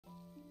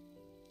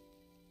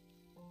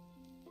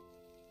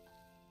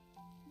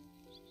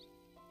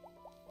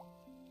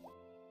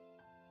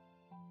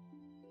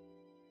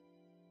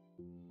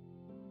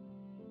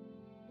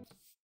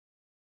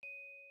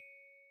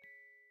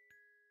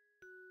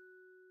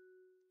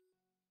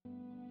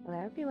Hello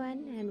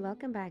everyone and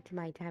welcome back to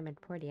my time at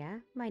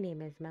Portia. My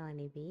name is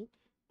Melanie V.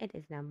 It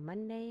is now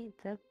Monday,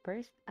 the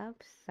 1st of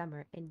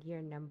summer in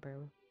year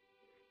number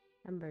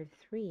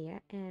 3,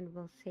 and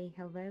we'll say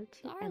hello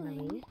to Darling,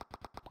 Emily.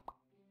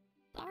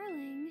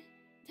 darling,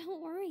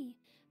 don't worry.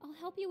 I'll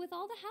help you with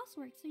all the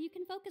housework so you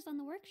can focus on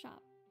the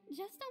workshop.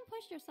 Just don't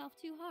push yourself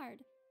too hard.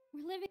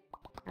 We're living.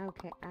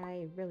 Okay,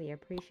 I really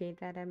appreciate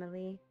that,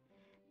 Emily.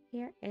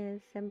 Here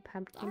is some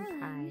pumpkin Darling,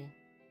 pie.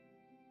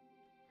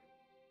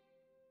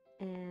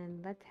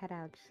 And let's head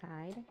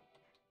outside.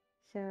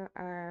 So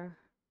our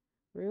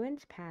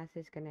Ruins Pass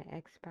is gonna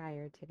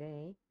expire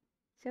today.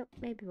 So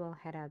maybe we'll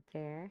head out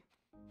there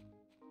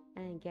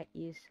and get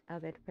use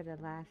of it for the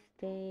last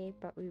day,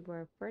 but we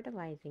were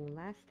fertilizing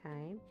last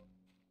time.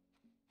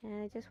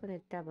 And I just want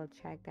to double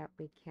check that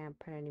we can't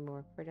put any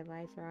more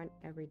fertilizer on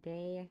every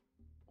day.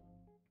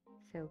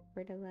 So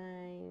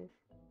fertilize.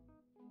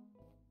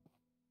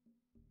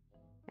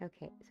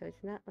 Okay, so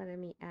it's not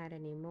letting me add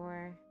any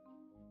more.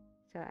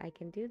 So I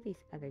can do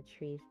these other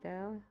trees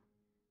though.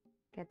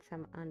 Get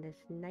some on this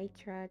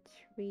nitra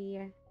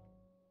tree.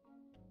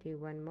 Do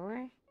one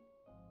more.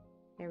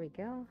 There we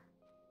go.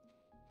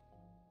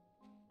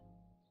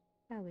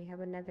 Oh, we have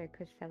another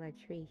crystella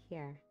tree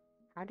here.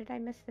 How did I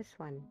miss this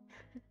one?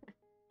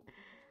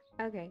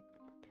 Okay,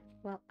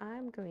 well,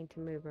 I'm going to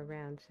move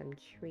around some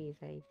trees,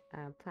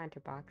 planter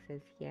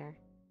boxes here.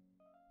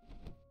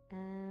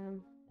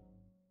 Um,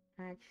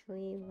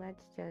 Actually,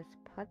 let's just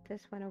put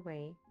this one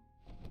away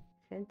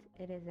since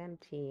it is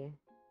empty.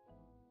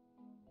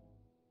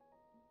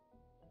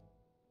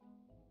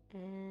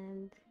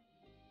 And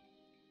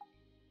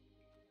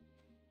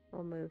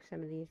we'll move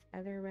some of these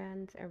other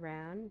ones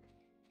around.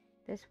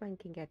 This one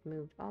can get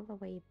moved all the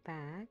way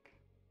back.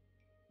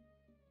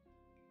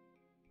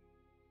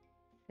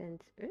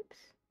 Since, oops.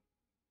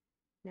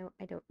 No,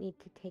 I don't need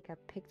to take a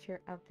picture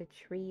of the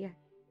tree.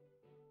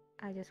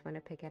 I just want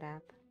to pick it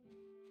up.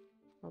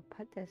 We'll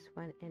put this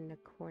one in the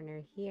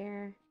corner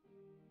here.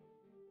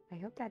 I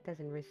hope that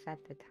doesn't reset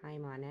the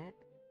time on it.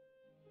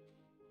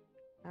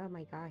 Oh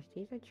my gosh,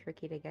 these are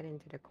tricky to get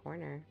into the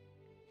corner.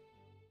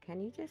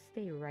 Can you just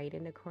stay right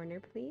in the corner,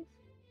 please?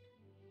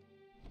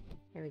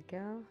 There we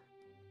go.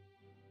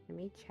 Let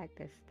me check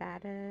the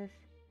status.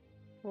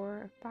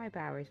 5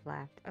 hours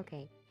left.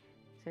 Okay,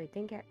 so it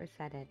didn't get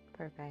resetted.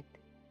 Perfect.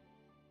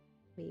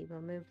 We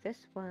will move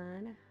this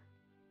one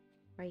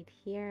right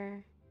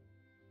here.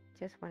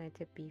 Just want it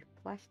to be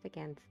flushed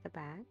against the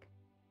back.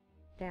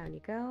 Down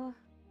you go.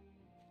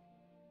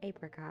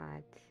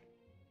 Apricot.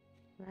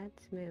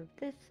 Let's move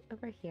this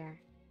over here.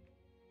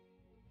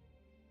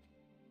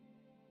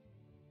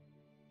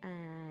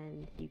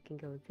 And you can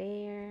go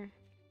there.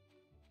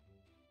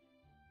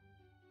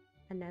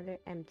 Another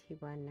empty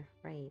one,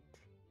 right.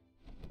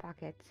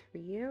 Pockets for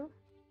you.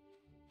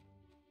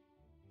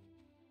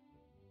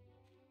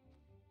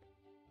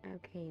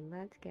 Okay,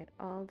 let's get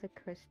all the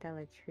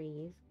crystella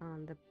trees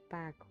on the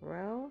back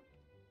row.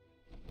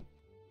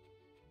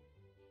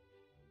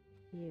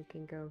 You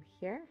can go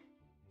here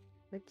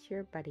with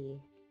your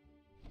buddy.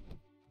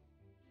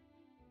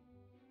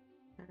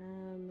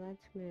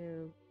 Let's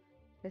move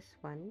this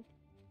one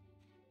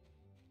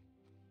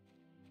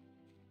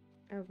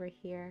over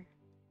here.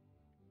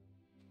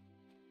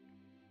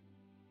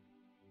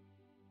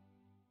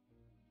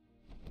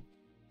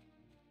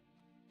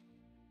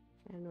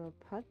 And we'll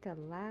put the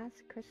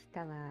last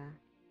crystella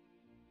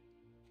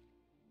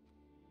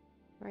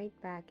right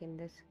back in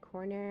this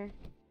corner.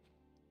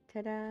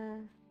 Ta-da!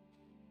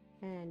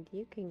 And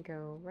you can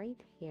go right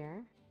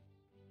here.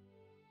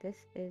 This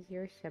is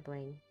your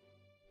sibling.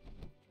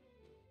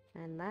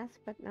 And last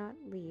but not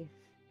least,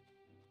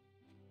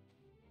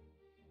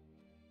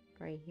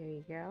 right here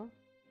you go.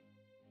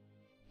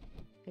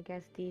 I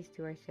guess these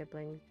two are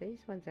siblings.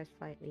 These ones are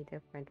slightly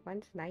different.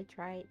 One's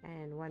nitrite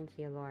and one's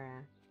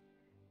Eulora.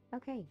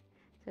 Okay,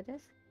 so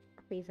this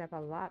frees up a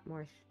lot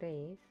more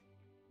space.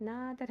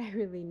 Not that I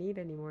really need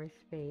any more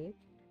space.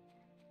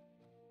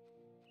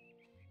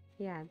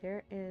 Yeah,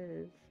 there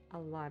is a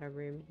lot of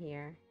room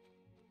here.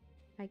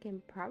 I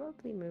can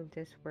probably move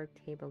this work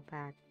table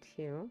back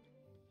too.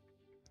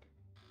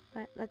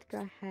 But let's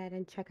go ahead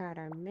and check out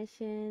our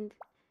missions.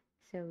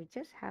 So we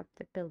just have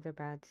the builder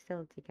bed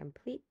still to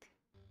complete,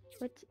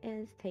 which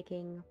is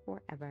taking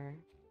forever.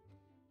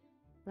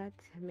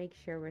 Let's make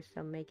sure we're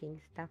still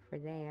making stuff for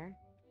there.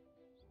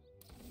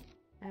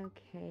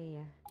 Okay.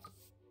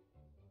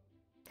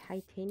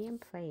 Titanium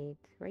plate.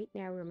 Right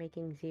now we're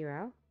making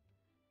 0.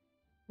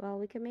 Well,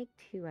 we can make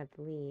 2 at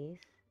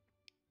least.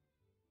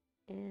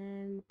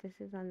 And this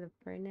is on the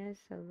furnace,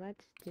 so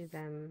let's do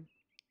them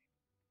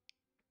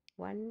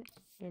 1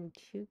 and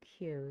 2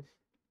 queues.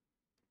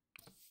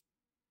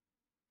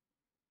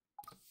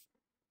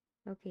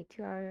 Okay,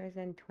 2 hours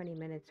and 20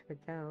 minutes for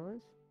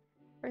those.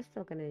 We're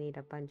still gonna need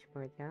a bunch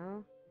more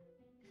though.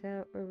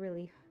 So I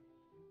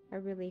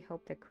really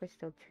hope the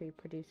crystal tree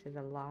produces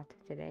a lot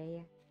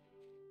today.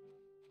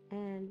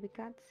 And we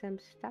got some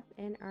stuff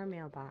in our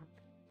mailbox.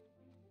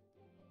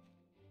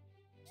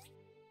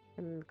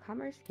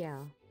 Commerce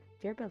scale.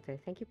 Dear Builder,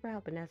 thank you for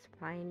helping us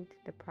find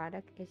the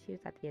product issues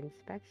at the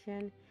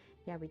inspection.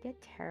 Yeah, we did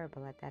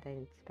terrible at that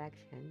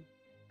inspection.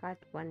 Got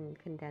 1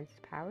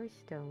 condensed power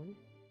stone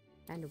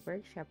and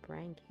workshop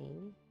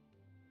ranking.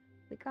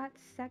 We got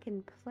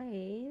 2nd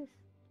place.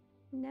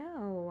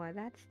 No,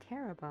 that's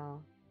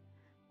terrible.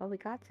 Well, we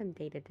got some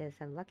data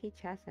discs, a lucky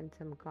chest, and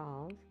some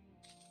galls.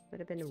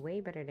 Would have been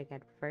way better to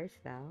get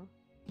 1st, though.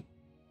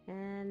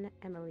 And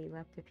Emily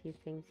left a few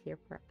things here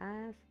for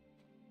us.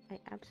 I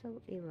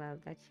absolutely love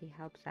that she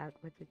helps out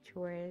with the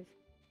chores.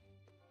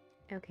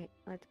 Okay,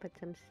 let's put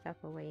some stuff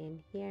away in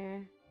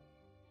here.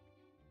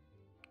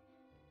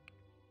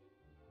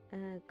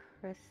 A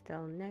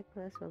crystal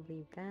necklace, we'll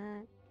leave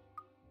that.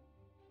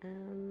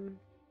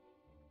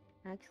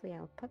 Actually,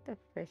 I'll put the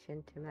fish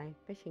into my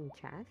fishing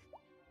chest,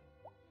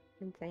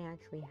 since I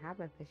actually have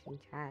a fishing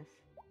chest.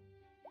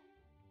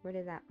 Where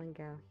did that one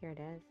go? Here it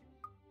is.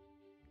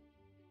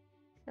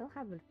 Still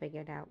haven't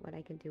figured out what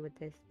I can do with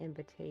this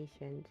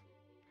invitation.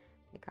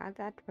 I got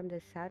that from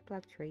the South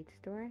Block Trade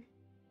Store.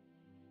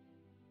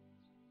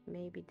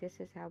 Maybe this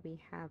is how we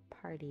have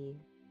party.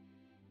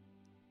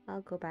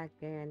 I'll go back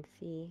there and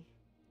see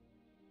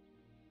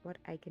what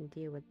I can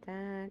do with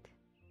that.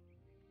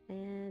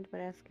 And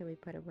what else can we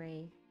put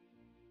away?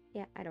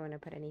 Yeah, I don't want to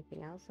put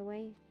anything else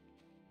away.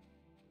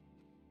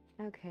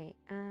 Okay,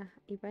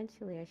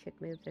 eventually I should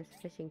move this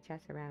fishing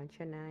chest around,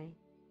 shouldn't I?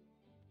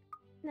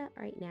 Not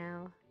right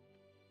now.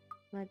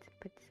 Let's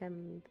put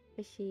some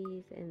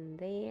fishies in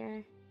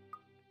there.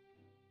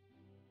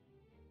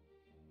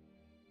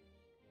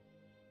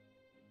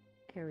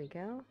 There we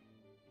go.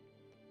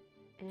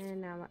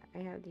 And now I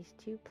have these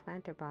 2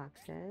 planter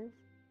boxes.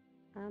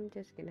 I'm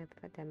just gonna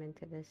put them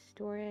into this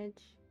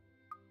storage.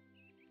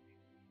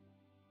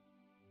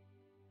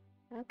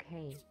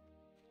 Okay,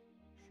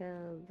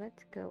 so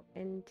let's go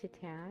into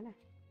town.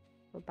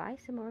 We'll buy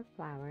some more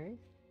flowers.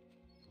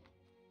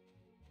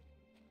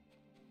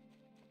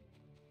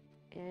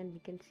 And we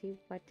can see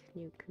what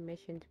new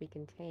commissions we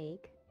can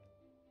take.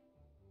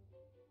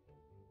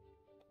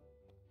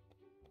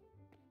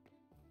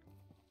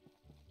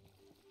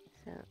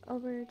 So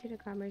over to the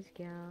Commerce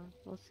Guild.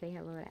 We'll say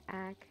hello to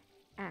Ack.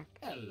 Ack.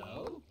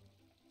 Hello?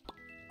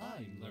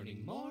 I'm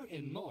learning more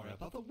and more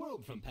about the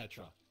world from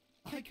Petra.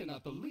 I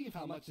cannot believe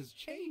how much has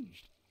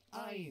changed.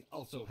 I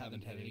also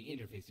haven't had any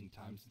interfacing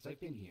time since I've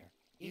been here.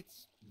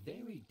 It's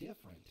very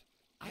different.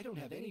 I don't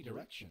have any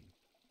direction.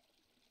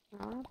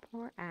 Oh,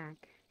 poor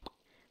Ack.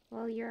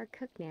 Well, you're a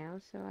cook now,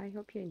 so I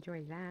hope you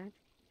enjoyed that.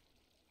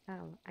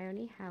 Oh, I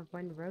only have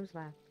 1 rose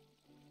left.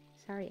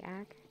 Sorry,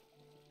 Ack.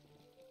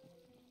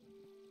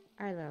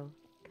 Arlo,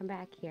 come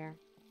back here.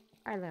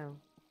 Arlo.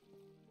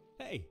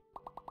 Hey!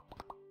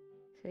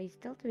 So he's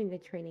still doing the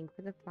training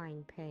for the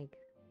flying pig.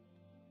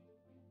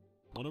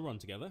 Want to run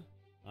together?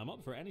 I'm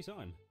up for it any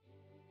time.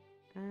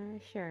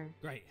 Sure.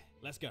 Great,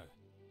 let's go.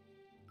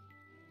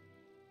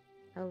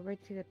 Over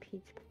to the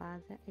Peach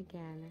Plaza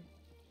again.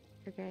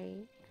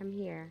 Okay, I'm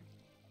here.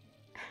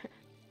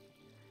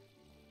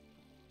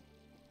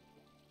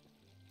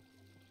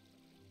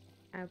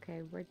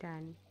 Okay, we're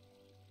done.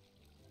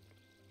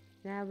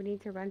 Now we need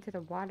to run to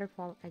the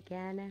waterfall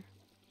again.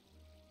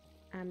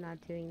 I'm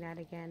not doing that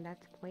again,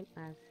 that's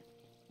pointless.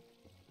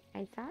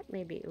 I thought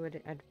maybe it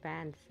would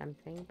advance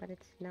something, but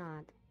it's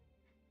not.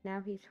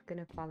 Now he's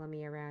gonna follow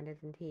me around,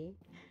 isn't he?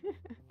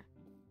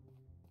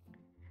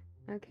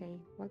 Okay,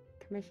 what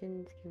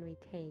commissions can we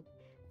take?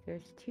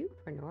 There's 2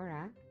 for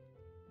Nora.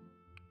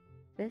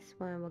 This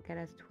one will get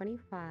us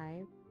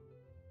 25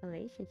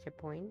 relationship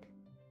point,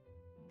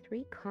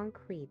 3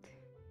 concrete,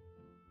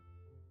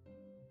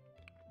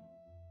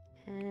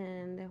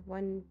 and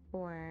 1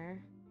 for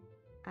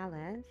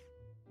Alice,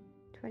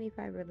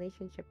 25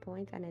 relationship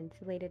points and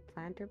insulated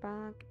planter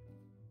box,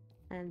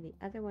 and the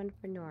other one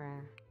for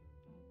Nora,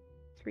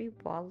 3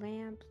 wall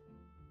lamps.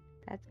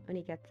 That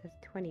only gets us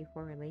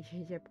 24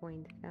 relationship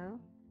points though.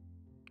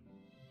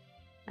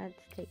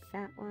 Let's take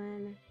that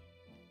one.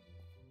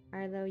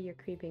 Arlo, you're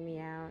creeping me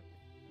out.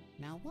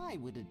 Now why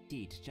would a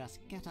Deet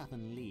just get up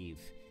and leave?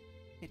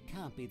 It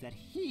can't be that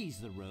he's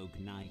the rogue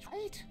knight,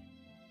 right?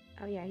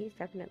 Oh yeah, he's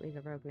definitely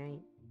the rogue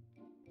knight.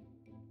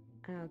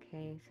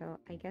 Okay, so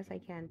I guess I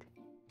can't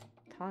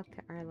talk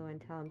to Arlo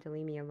and tell him to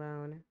leave me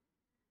alone.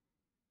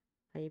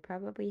 You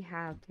probably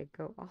have to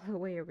go all the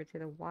way over to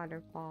the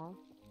waterfall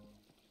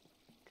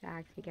to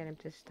actually get him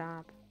to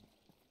stop.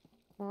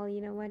 Well,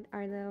 you know what,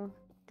 Arlo?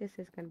 This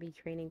is going to be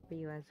training for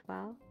you as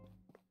well,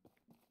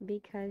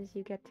 because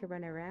you get to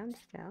run around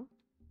still.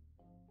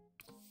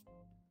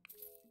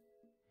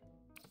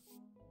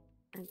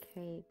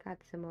 Okay, got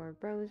some more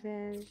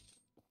roses.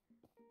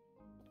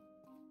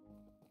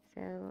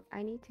 So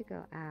I need to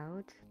go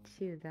out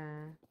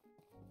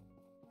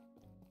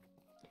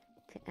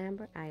to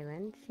Amber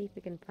Island, see if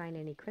we can find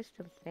any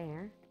crystals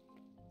there.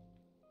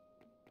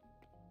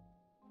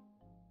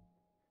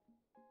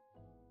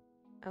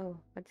 Oh,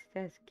 what's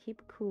this?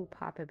 Keep cool,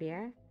 Papa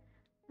Bear.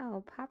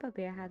 Oh, Papa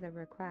Bear has a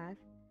request.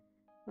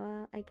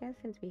 Well, I guess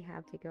since we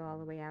have to go all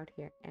the way out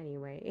here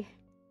anyway,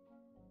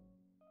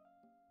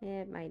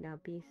 it might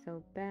not be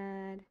so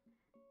bad.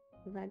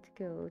 Let's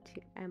go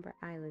to Amber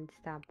Island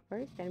stop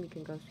first, then we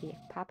can go see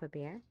Papa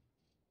Bear.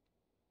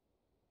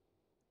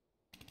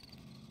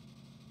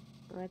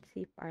 Let's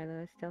see if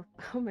Arlo is still...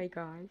 Oh my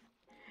gosh.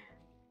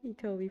 He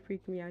totally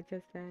freaked me out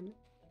just then.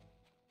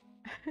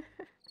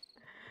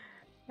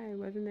 I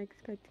wasn't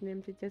expecting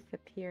him to just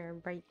appear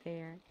right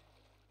there.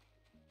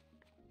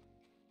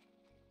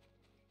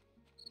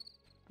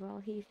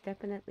 Well, he's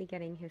definitely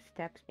getting his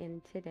steps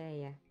in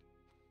today.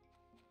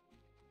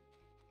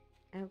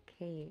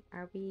 Okay,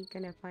 are we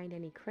gonna find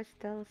any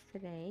crystals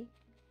today?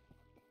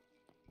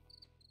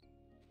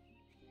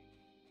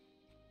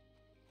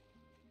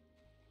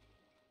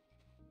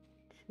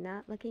 It's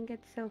not looking good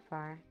so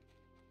far.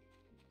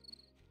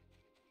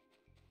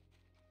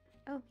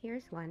 Oh,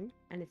 here's one,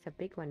 and it's a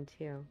big one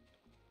too.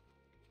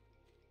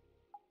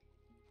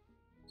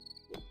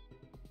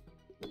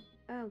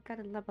 Oh,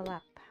 gotta level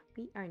up.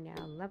 We are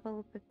now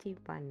level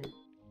 51.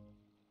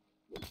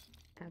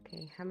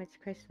 Okay, how much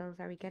crystals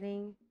are we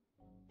getting?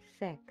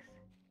 6.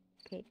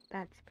 Okay,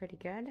 that's pretty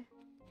good.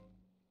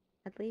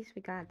 At least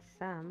we got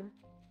some.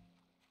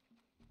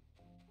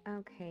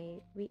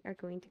 Okay, we are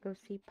going to go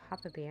see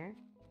Papa Bear.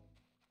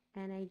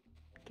 And I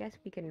guess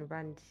we can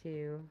run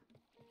to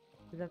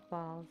the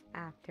falls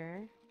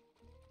after.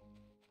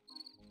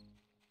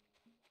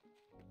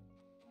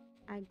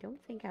 I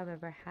don't think I've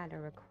ever had a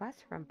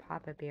request from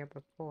Papa Bear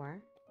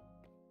before.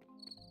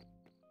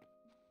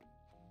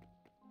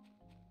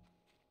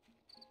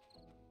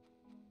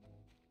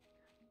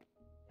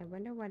 I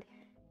wonder what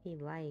he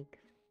likes.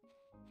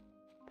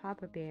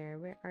 Papa Bear,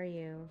 where are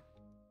you?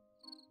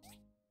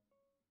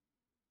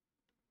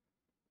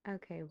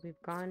 Okay,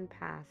 we've gone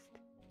past.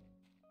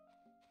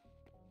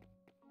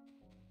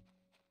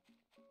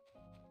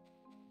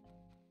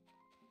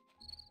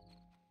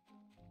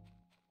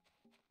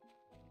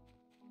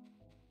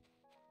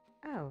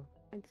 Oh,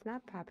 it's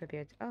not Papa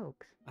Bear, it's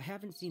Oaks. I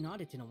haven't seen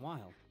Audit in a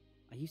while.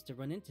 I used to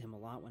run into him a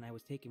lot when I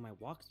was taking my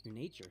walks through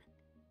nature.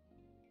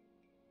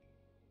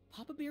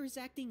 Papa Bear is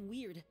acting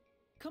weird.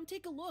 Come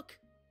take a look.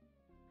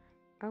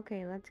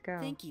 Okay, let's go.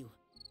 Thank you.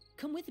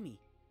 Come with me.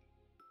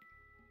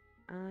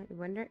 I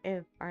wonder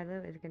if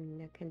Arlo is going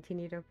to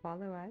continue to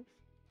follow us.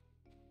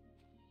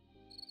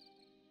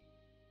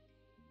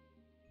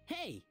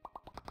 Hey!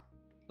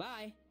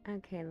 Bye.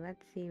 Okay,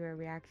 let's see where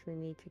we actually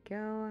need to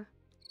go.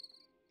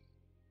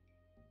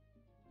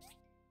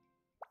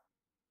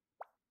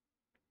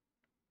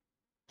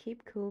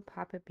 Keep cool,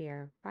 Papa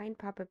Bear. Find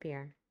Papa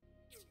Bear.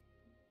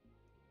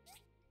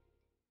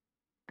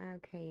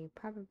 Okay,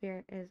 Papa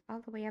Bear is all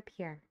the way up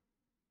here.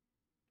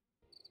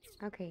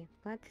 Okay,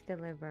 let's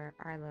deliver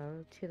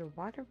Arlo to the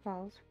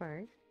waterfalls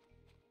first.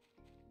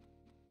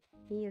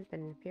 He has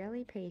been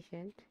fairly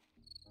patient.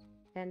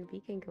 Then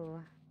we can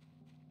go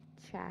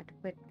chat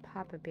with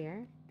Papa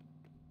Bear.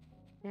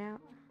 Now,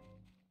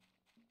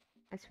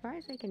 as far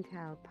as I can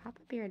tell, Papa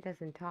Bear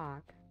doesn't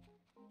talk.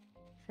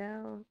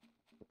 So,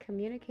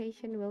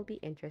 communication will be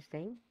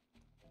interesting.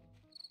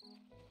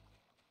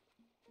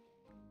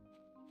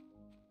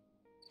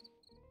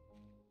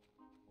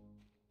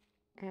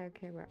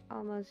 Okay, we're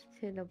almost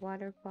to the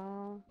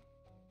waterfall.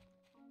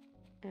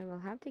 And we'll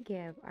have to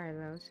give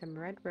Arlo some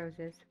red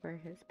roses for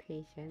his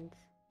patience.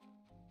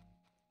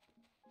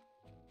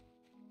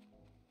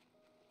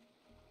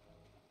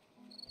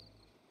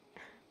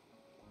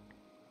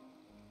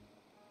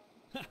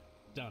 Ha!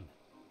 Done.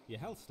 Your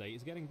health state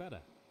is getting better.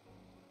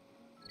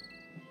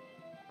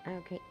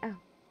 Okay,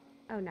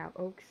 oh, now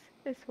Oaks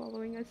is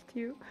swallowing us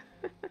too.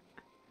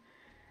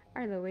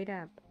 Arlo, wait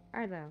up.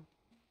 Arlo.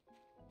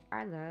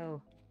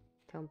 Arlo,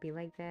 don't be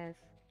like this.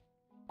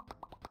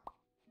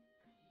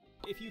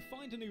 If you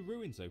find a new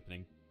ruins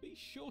opening, be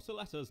sure to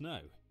let us know.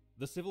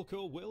 The Civil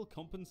Corps will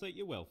compensate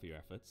you well for your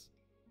efforts.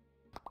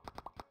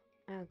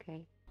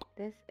 Okay,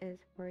 this is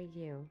for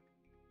you.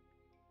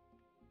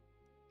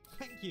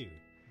 Thank you.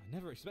 I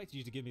never expected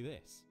you to give me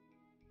this.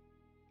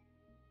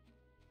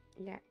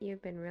 Yeah,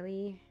 you've been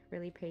really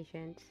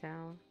patient,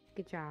 so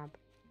good job.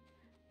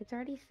 It's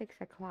already 6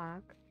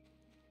 o'clock.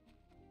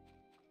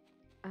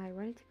 I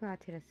wanted to go out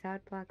to the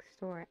South Block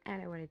store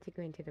and I wanted to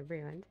go into the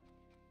ruins,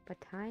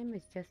 but time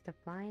is just a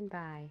flying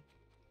by.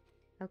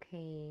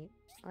 Okay,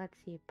 let's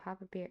see.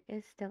 Papa Bear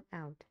is still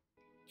out.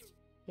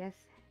 Yes,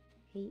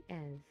 he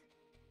is.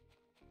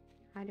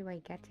 How do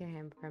I get to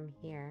him from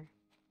here?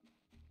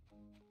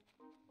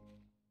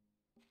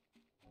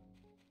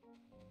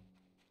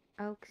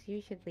 Oaks,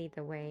 you should lead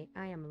the way.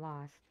 I am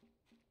lost.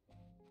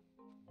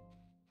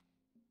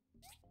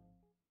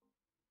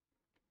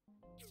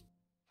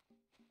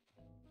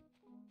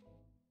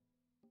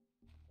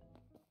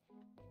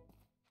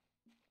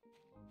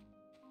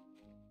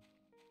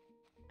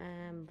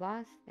 I'm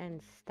lost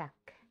and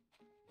stuck.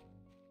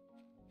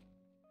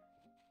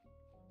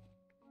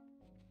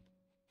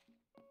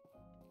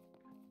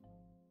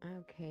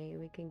 Okay,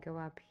 we can go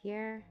up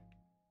here.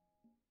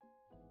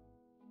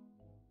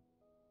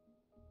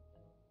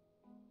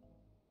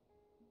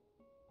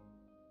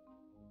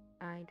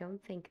 I don't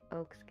think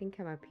Oaks can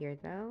come up here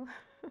though.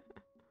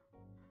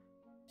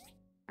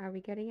 Are we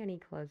getting any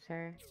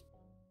closer?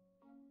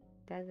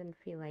 doesn't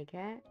feel like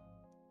it.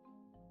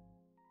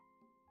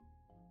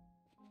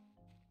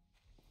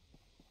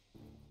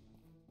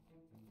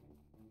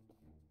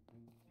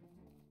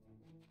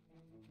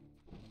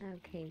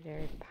 Okay,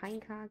 there's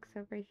pine cocks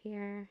over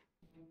here.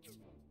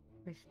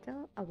 We're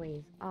still a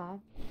ways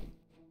off.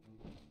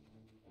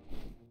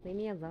 Leave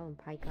me alone,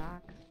 pine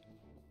cocks.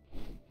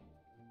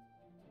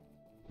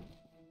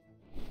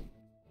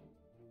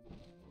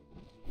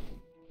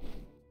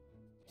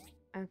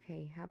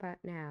 Okay, how about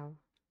now?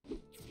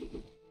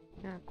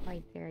 Not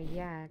quite there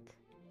yet.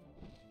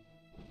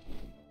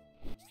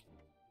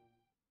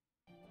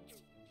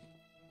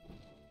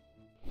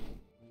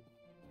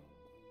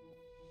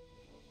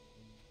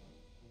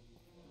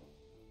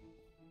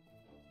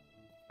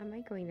 Am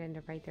I going in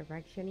the right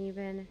direction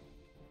even?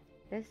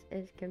 This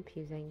is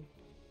confusing.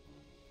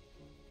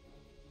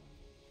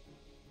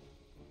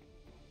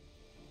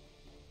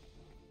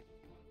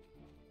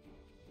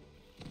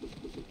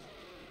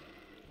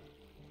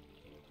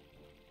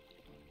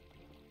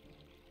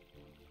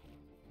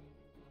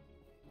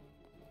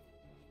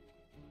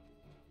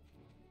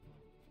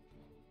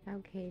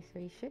 Okay, so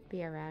he should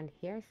be around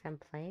here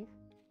someplace.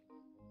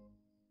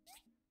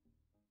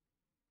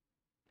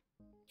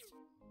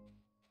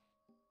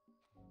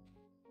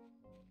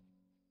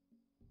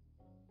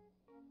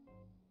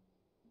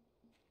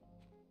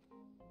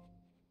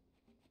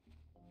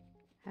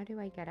 How do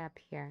I get up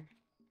here?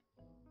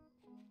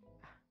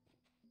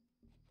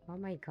 Oh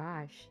my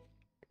gosh.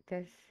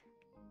 This...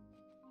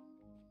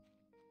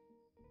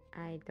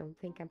 I don't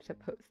think I'm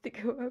supposed to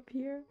go up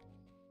here.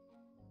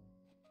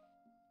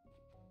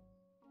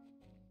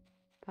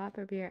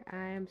 Papa Bear,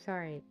 I am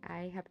sorry.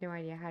 I have no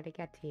idea how to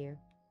get to you.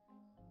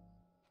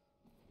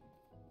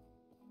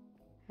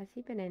 Has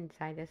he been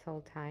inside this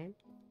whole time?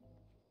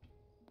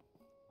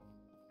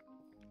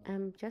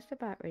 I'm just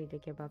about ready to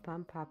give up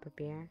on Papa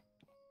Bear.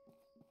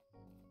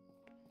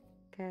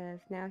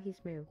 'Cause now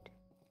he's moved.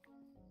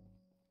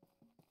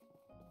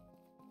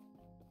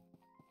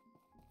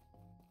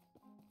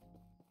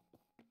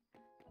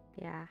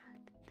 Yeah,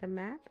 the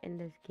map in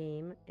this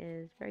game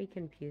is very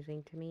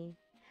confusing to me.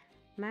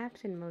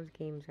 Maps in most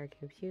games are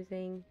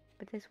confusing,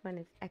 but this one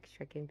is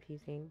extra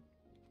confusing.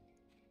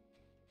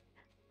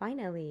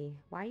 Finally,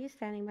 why are you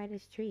standing by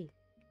this tree?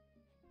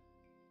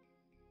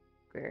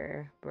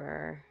 Brr,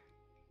 brr.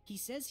 He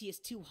says he is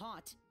too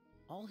hot.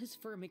 All his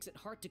fur makes it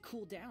hard to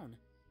cool down.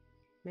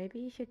 Maybe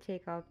you should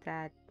take off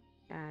that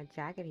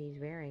jacket he's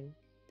wearing.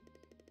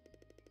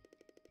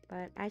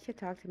 But I should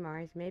talk to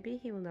Mars. Maybe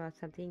he will know of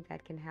something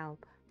that can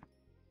help.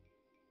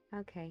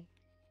 Okay.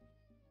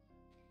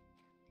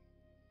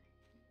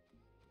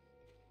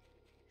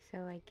 So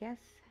I guess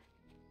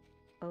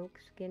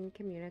Oaks can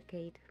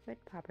communicate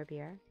with Papa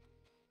Bear.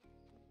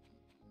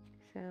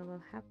 So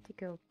we'll have to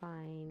go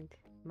find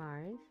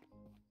Mars.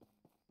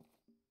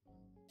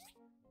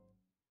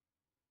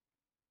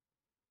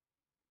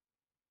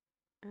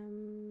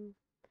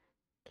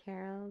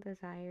 Carol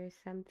desires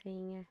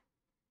something.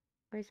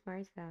 Where's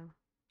Mars though?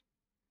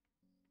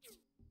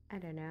 I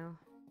don't know.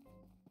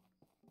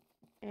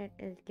 It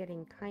is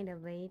getting kind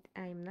of late.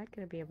 I'm not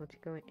going to be able to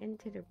go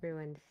into the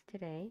ruins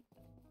today.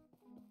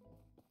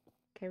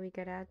 Can we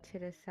get out to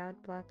the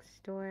South Block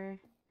store?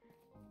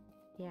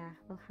 Yeah,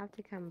 we'll have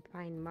to come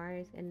find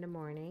Mars in the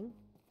morning.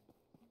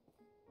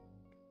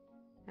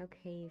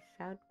 Okay,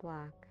 South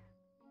Block.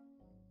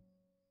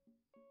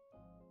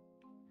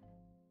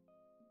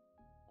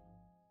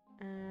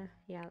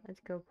 Yeah, let's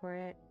go for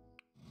it.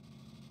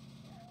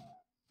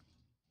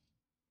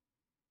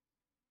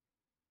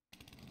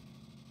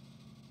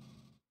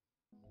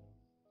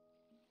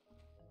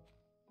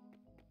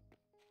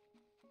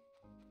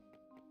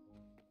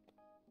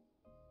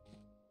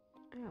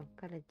 Oh,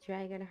 got a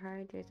dragon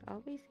heart. There's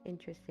always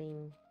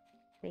interesting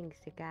things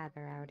to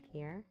gather out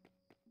here.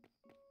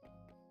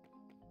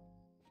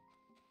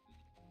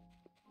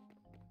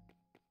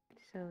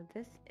 So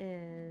this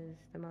is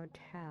the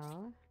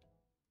motel.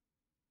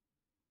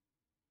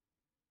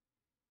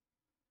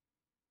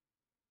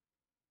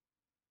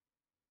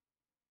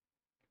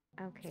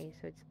 Okay,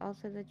 so it's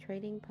also the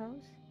trading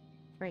post?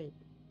 Great.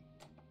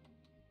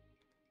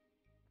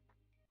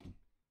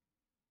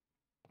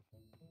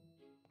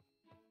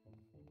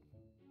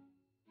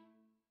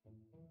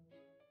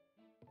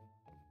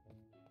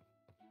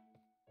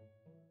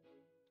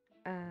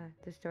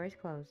 The store is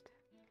closed.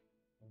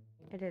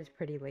 It is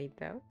pretty late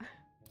though.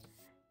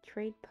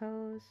 Trade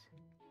post.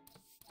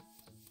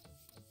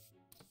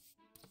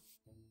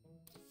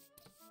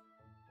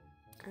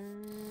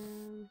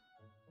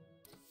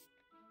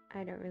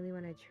 I don't really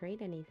want to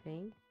trade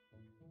anything.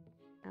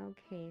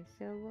 Okay,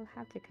 so we'll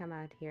have to come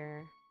out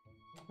here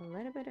a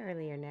little bit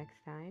earlier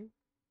next time.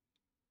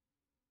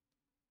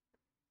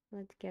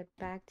 Let's get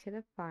back to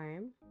the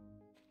farm.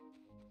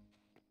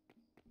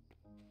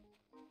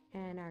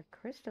 And our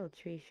crystal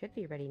tree should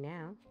be ready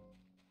now.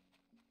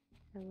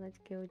 So let's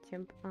go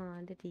jump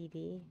on the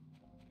DD.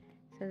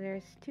 So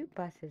there's 2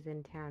 buses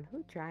in town.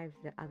 Who drives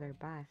the other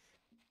bus?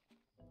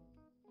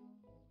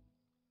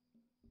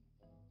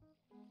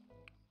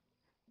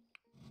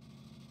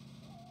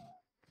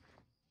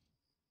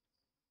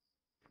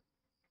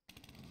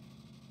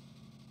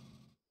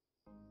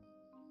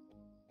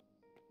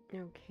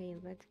 Okay,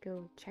 let's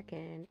go check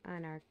in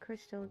on our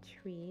crystal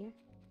tree.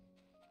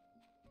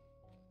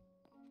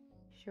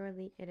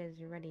 Surely it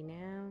is ready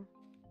now.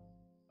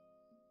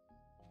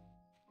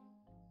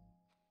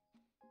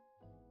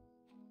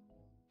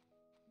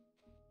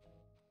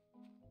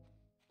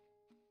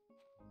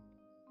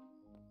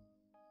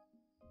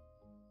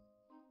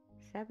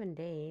 "7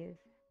 days.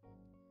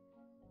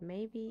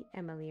 Maybe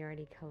Emily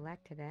already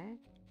collected it,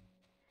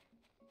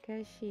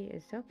 because she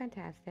is so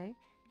fantastic.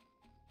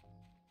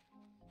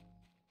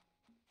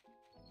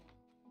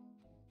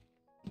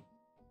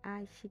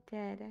 She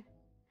did.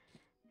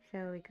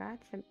 So we got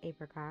some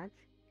apricots.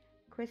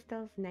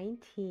 Crystals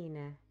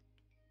 19.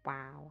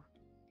 Wow.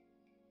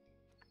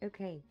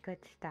 Okay, good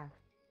stuff.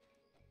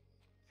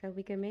 So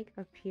we can make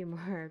a few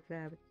more of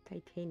the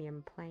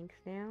titanium planks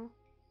now.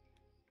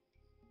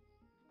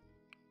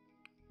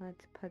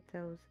 Let's put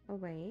those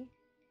away.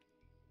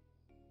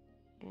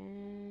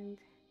 And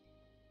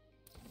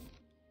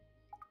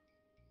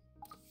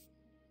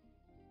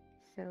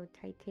so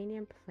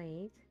titanium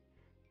plate.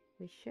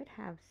 We should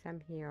have some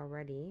here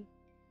already.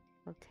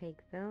 We'll take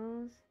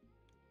those.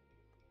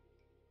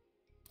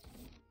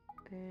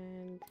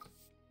 And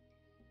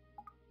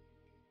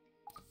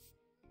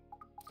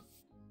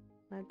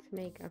let's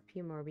make a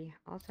few more. We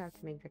also have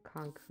to make the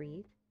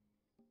concrete.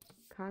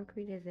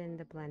 Concrete is in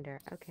the blender.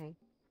 Okay.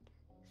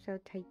 So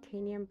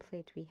titanium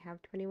plates, we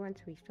have 21,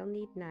 so we still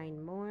need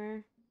 9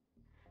 more.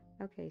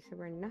 Okay, so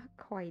we're not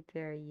quite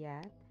there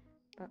yet,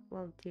 but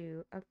we'll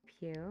do a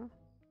few.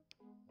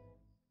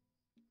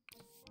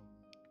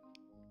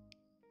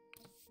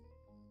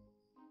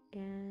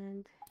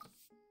 And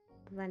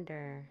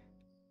blender.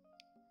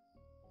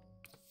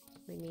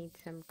 We need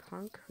some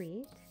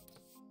concrete.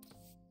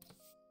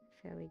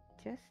 So we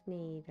just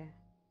need,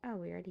 oh,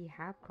 we already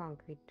have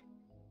concrete.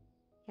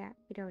 Yeah,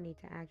 we don't need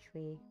to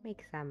actually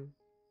make some.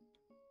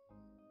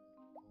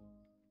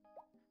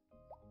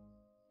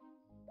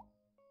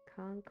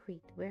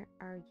 Concrete, where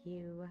are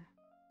you?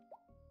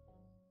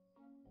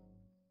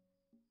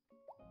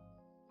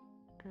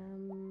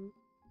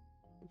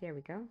 There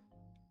we go.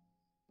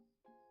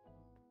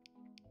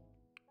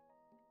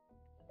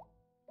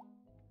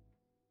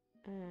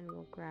 And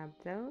we'll grab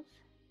those.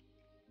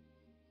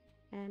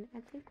 And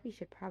I think we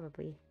should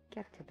probably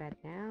get to bed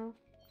now.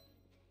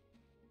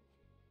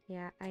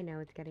 Yeah, I know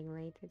it's getting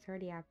late. It's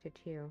already after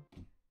 2.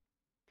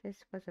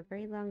 This was a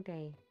very long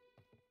day.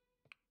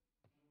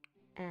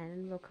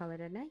 And we'll call it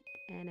a night.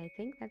 And I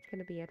think that's going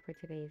to be it for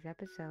today's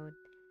episode.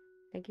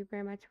 Thank you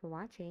very much for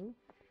watching.